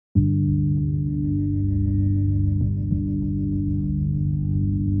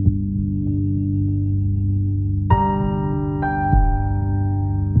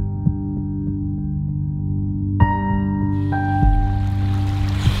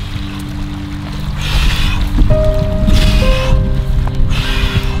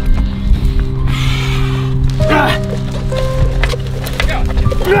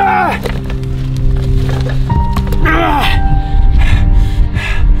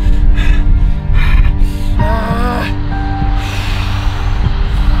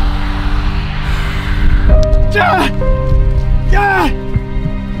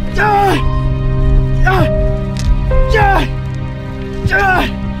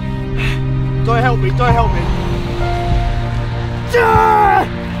Don't help me, don't help me.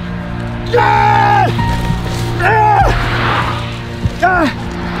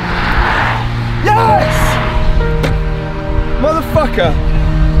 Yes! Motherfucker!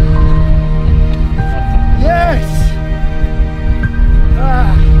 Yes!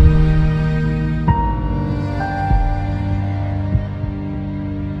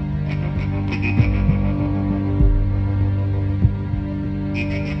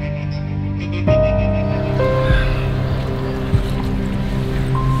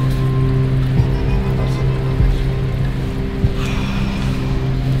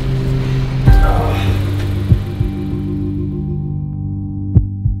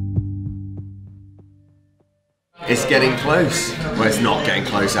 It's getting close. Well, it's not getting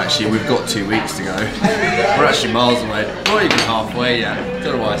close actually. We've got 2 weeks to go. We're actually miles away. Not even halfway yet.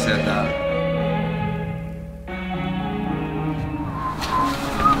 Don't know why I said that.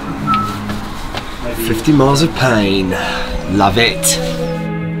 "50 miles of pain. Love it."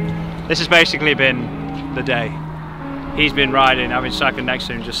 This has basically been the day. He's been riding, I've been cycling next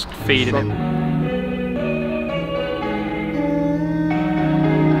to him, just feeding him.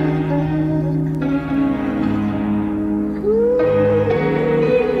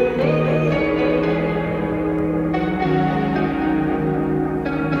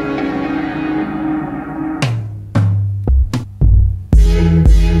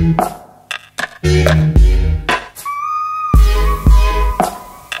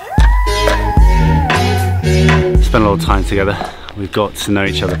 Spent a lot of time together. We've got to know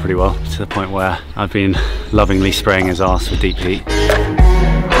each other pretty well, to the point where I've been lovingly spraying his arse with deep heat.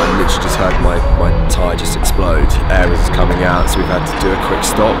 I literally just heard my tyre just explode. Air was coming out, so we've had to do a quick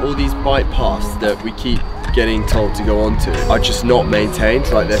stop. All these bike paths that we keep getting told to go onto are just not maintained,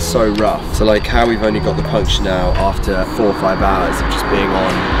 like they're so rough. So like how we've only got the puncture now after 4 or 5 hours of just being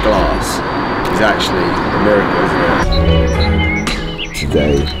on glass is actually a miracle, isn't it?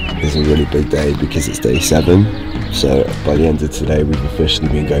 Today is a really big day because it's day 7. So by the end of today, we've officially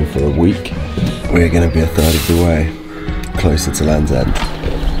been going for a week. We're going to be a third of the way closer to Land's End.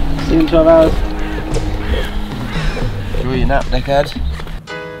 See you in 12 hours. Enjoy your nap, dickhead.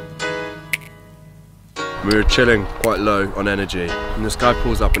 We were chilling quite low on energy, and this guy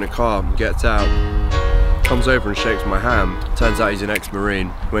pulls up in a car and gets out, comes over and shakes my hand. Turns out he's an ex-Marine.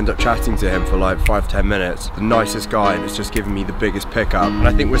 We end up chatting to him for like 5-10 minutes. The nicest guy, and it's just given me the biggest pickup. And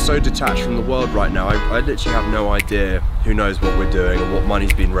I think we're so detached from the world right now, I literally have no idea who knows what we're doing or what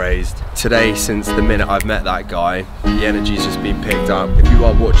money's been raised. Today, since the minute I've met that guy, the energy's just been picked up. If you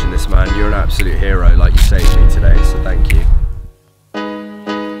are watching this, man, you're an absolute hero, like you saved me today, so thank you.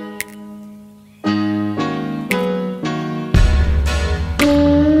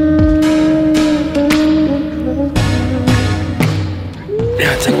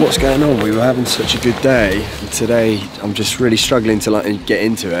 What's going on? We were having such a good day, and today I'm just really struggling to like get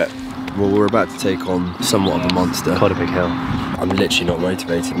into it. Well, we're about to take on somewhat of a monster. Quite a big hill. I'm literally not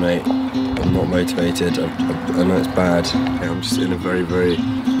motivated, mate. I'm not motivated. I know it's bad. I'm just in a very, very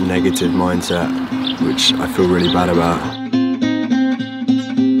negative mindset, which I feel really bad about.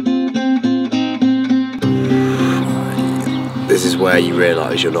 This is where you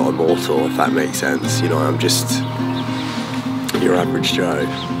realise you're not immortal, if that makes sense. You know, I'm just your average Joe,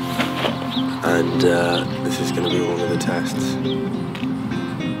 and this is going to be one of the tests.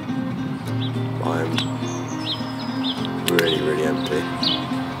 I'm really, really empty.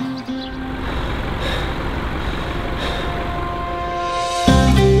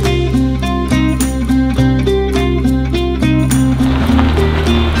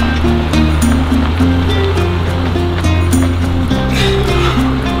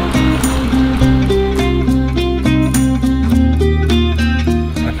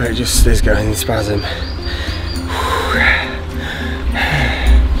 It just is going in spasm. Oh man.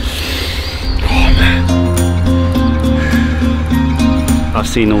 I've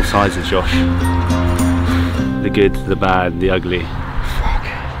seen all sides of Josh. The good, the bad, the ugly. Fuck.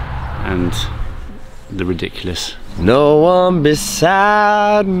 And the ridiculous. No one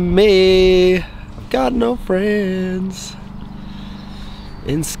beside me. I've got no friends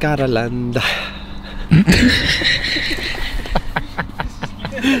in Scotland.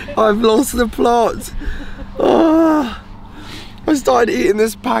 I've lost the plot. Oh, I started eating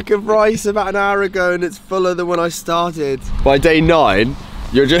this pack of rice about an hour ago and it's fuller than when I started. By day 9,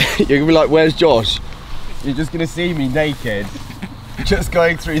 you're gonna be like, where's Josh? You're just gonna see me naked, just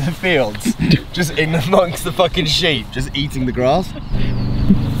going through the fields, just in amongst the fucking sheep, just eating the grass.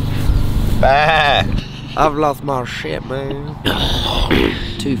 Bah. I've lost my shit, man.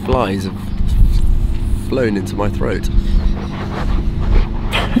 2 flies have flown into my throat.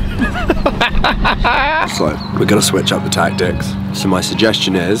 So we're gonna switch up the tactics. So my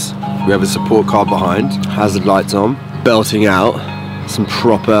suggestion is we have a support car behind, hazard lights on, belting out some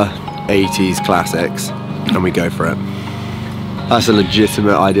proper 80s classics, and we go for it. That's a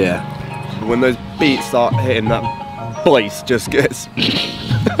legitimate idea. When those beats start hitting, that voice just gets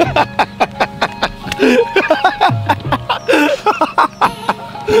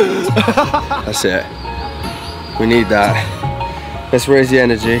That's it. We need that. Let's raise the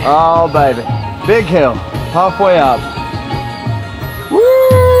energy. Oh baby, big hill, halfway up.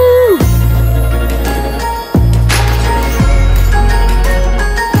 Woo!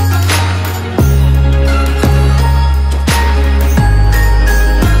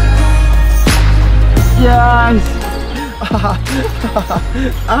 Yes!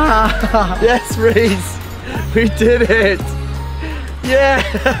 Yes, Reese! We did it!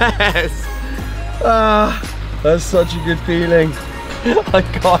 Yes! That's such a good feeling. I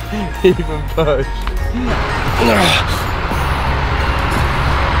can't even push.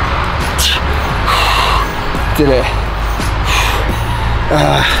 Did it.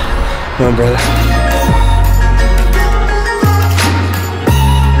 Come on, brother.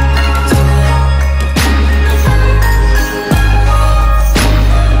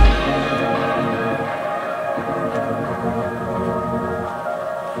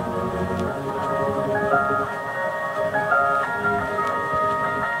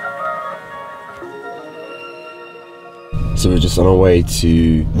 So we're just on our way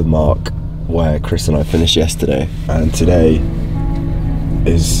to the mark where Chris and I finished yesterday, and today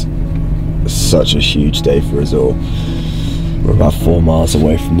is such a huge day for us all. We're about 4 miles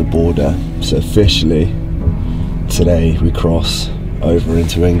away from the border, so officially today we cross over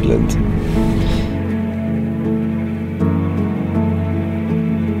into England.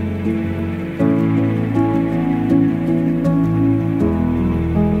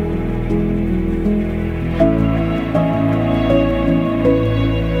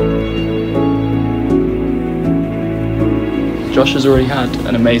 Josh has already had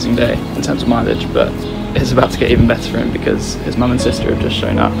an amazing day in terms of mileage, but it's about to get even better for him because his mum and sister have just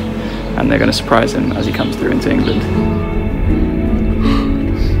shown up and they're going to surprise him as he comes through into England.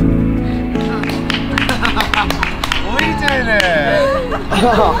 What are you doing there?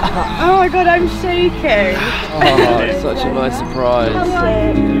 Oh my god, I'm shaking. Oh, it's such a nice surprise.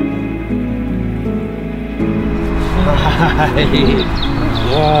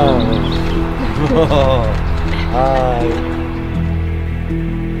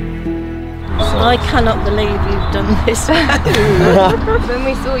 I cannot believe you've done this. When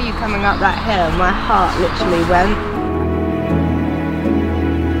we saw you coming up that hill, my heart literally went.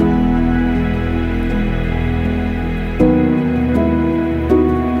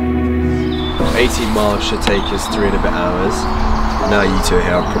 18 miles should take us 3 and a bit hours. Now you two are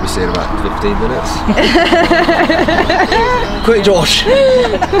here, I'll probably see in about 15 minutes. Quick, Josh!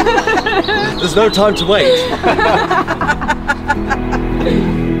 There's no time to wait.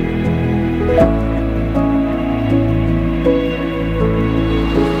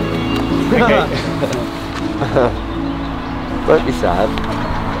 Don't be sad.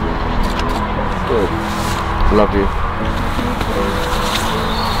 Good. Love you.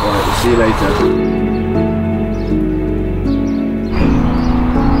 Alright, we'll see you later.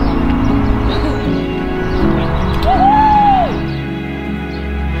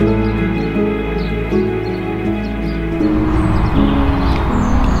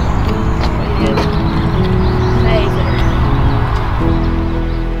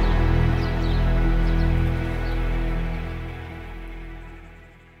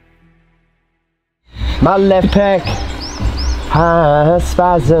 My left pec has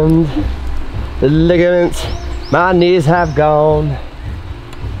spasmed, the ligaments, my knees have gone.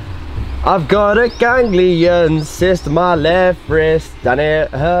 I've got a ganglion cyst on my left wrist and it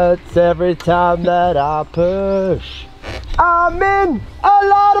hurts every time that I push. I'm in a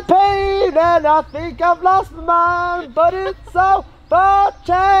lot of pain and I think I've lost my mind, but it's all for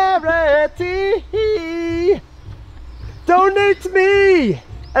charity. Donate to me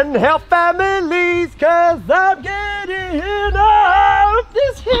and help families, cause I'm getting off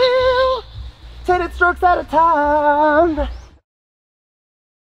this hill, 10 strokes at a time.